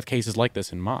written with cases like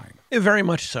this in mind. Very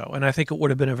much so. And I think it would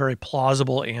have been a very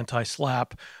plausible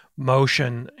anti-SLAPP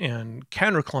motion and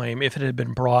counterclaim if it had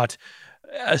been brought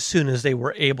as soon as they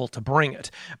were able to bring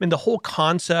it. I mean, the whole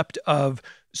concept of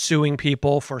suing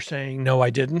people for saying, no, I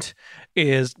didn't,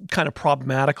 is kind of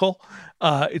problematical.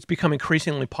 It's become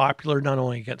increasingly popular, not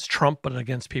only against Trump, but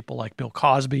against people like Bill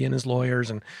Cosby and his lawyers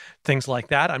and things like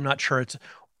that. I'm not sure it's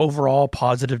overall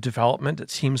positive development. It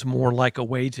seems more like a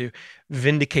way to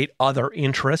vindicate other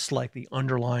interests, like the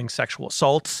underlying sexual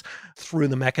assaults, through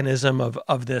the mechanism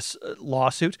of this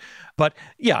lawsuit. But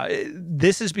yeah,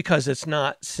 this is because it's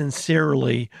not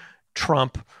sincerely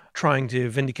Trump trying to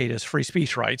vindicate his free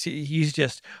speech rights. He's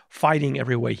just fighting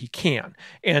every way he can.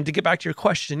 And to get back to your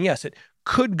question, yes, it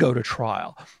could go to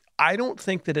trial. I don't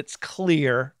think that it's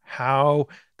clear how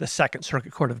the Second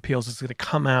Circuit Court of Appeals is going to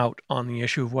come out on the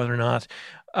issue of whether or not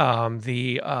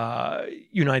the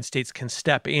United States can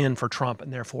step in for Trump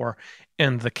and therefore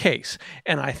end the case.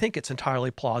 And I think it's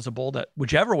entirely plausible that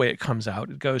whichever way it comes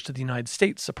out, it goes to the United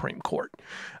States Supreme Court,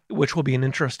 which will be an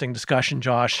interesting discussion,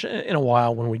 Josh, in a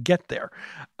while when we get there.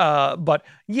 But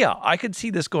yeah, I could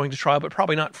see this going to trial, but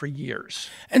probably not for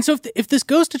years. And so if this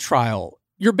goes to trial,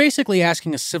 you're basically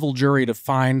asking a civil jury to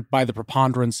find by the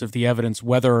preponderance of the evidence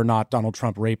whether or not Donald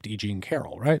Trump raped E. Jean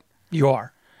Carroll, right? You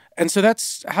are. And so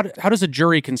that's how does a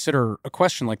jury consider a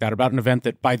question like that about an event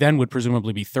that by then would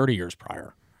presumably be 30 years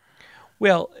prior?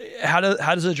 Well, how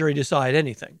does a jury decide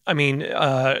anything? I mean,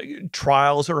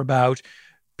 trials are about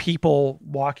people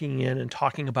walking in and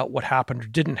talking about what happened or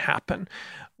didn't happen.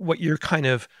 What you're kind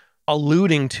of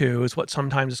alluding to is what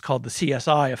sometimes is called the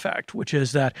CSI effect, which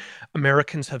is that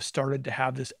Americans have started to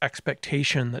have this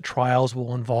expectation that trials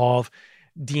will involve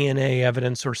DNA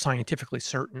evidence or scientifically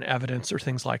certain evidence or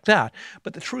things like that.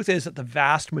 But the truth is that the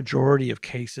vast majority of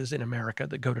cases in America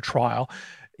that go to trial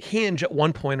hinge at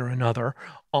one point or another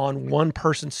on one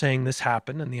person saying this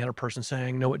happened and the other person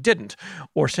saying, no, it didn't,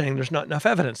 or saying there's not enough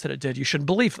evidence that it did. You shouldn't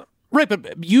believe them. Right,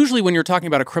 but usually when you're talking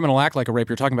about a criminal act like a rape,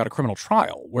 you're talking about a criminal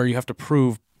trial where you have to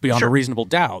prove beyond a reasonable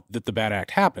doubt that the bad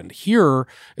act happened. Here,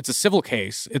 it's a civil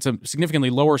case. It's a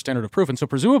significantly lower standard of proof. And so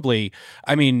presumably,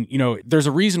 I mean, there's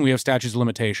a reason we have statutes of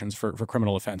limitations for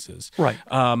criminal offenses. Right.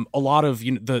 A lot of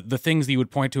the things that you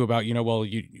would point to about, well,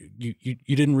 you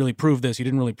didn't really prove this, you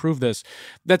didn't really prove this,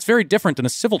 that's very different in a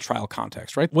civil trial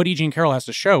context, right? What E. Jean Carroll has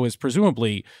to show is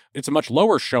presumably it's a much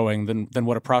lower showing than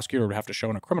what a prosecutor would have to show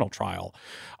in a criminal trial.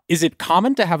 Is it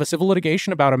common to have a civil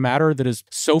litigation about a matter that is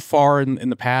so far in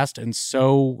the past and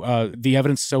so the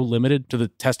evidence so limited to the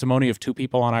testimony of two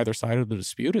people on either side of the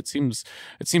dispute? It seems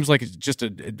like it's just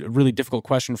a really difficult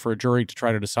question for a jury to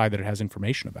try to decide that it has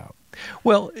information about.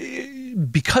 Well,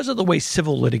 because of the way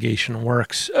civil litigation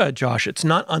works, Josh, it's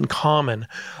not uncommon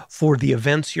for the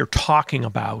events you're talking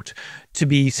about to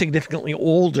be significantly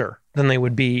older than they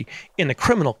would be in a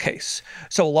criminal case.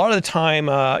 So a lot of the time,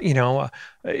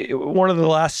 one of the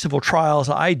last civil trials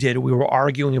I did, we were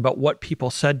arguing about what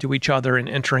people said to each other and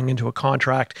entering into a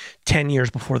contract 10 years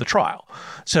before the trial.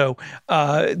 So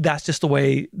that's just the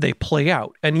way they play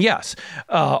out. And yes,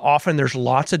 often there's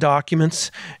lots of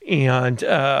documents and,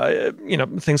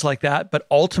 things like that. But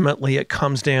ultimately, it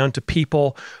comes down to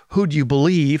people. Who do you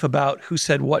believe about who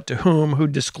said what to whom, who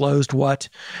disclosed what,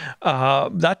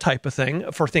 that type of thing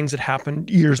for things that happened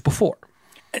years before.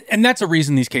 And that's a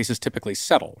reason these cases typically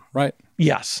settle, right?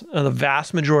 Yes, the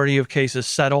vast majority of cases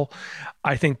settle.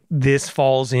 I think this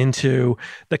falls into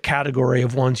the category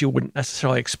of ones you wouldn't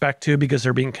necessarily expect to because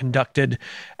they're being conducted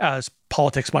as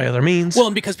politics by other means. Well,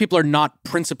 and because people are not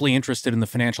principally interested in the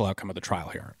financial outcome of the trial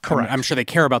here. Correct. I'm sure they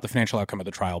care about the financial outcome of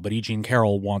the trial, but E. Jean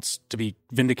Carroll wants to be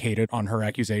vindicated on her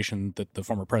accusation that the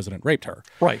former president raped her.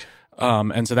 Right.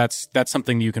 And so that's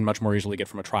something you can much more easily get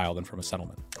from a trial than from a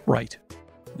settlement. Right.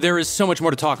 There is so much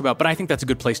more to talk about, but I think that's a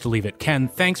good place to leave it. Ken,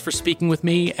 thanks for speaking with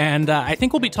me, and I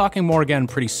think we'll be talking more again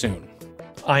pretty soon.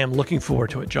 I am looking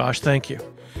forward to it, Josh. Thank you.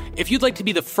 If you'd like to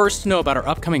be the first to know about our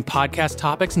upcoming podcast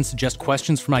topics and suggest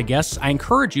questions for my guests, I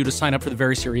encourage you to sign up for the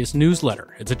Very Serious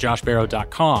newsletter. It's at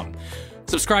joshbarrow.com.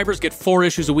 Subscribers get 4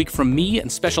 issues a week from me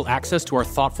and special access to our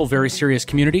thoughtful, Very Serious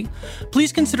community.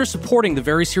 Please consider supporting the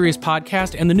Very Serious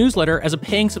podcast and the newsletter as a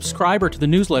paying subscriber to the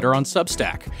newsletter on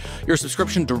Substack. Your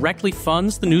subscription directly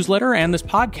funds the newsletter and this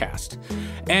podcast.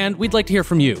 And we'd like to hear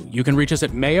from you. You can reach us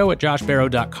at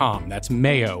mayo@joshbarrow.com. That's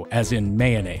mayo as in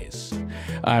mayonnaise.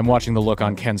 I'm watching the look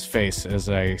on Ken's face as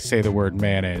I say the word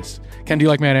mayonnaise. Ken, do you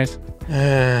like mayonnaise?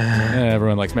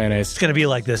 Everyone likes mayonnaise. It's going to be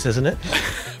like this, isn't it?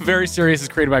 Very Serious is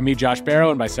created by me, Josh Barrow,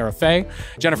 and by Sarah Fay.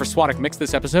 Jennifer Swadek mixed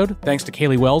this episode. Thanks to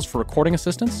Kaylee Wells for recording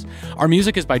assistance. Our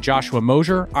music is by Joshua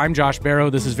Mosier. I'm Josh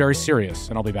Barrow. This is Very Serious,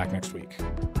 and I'll be back next week.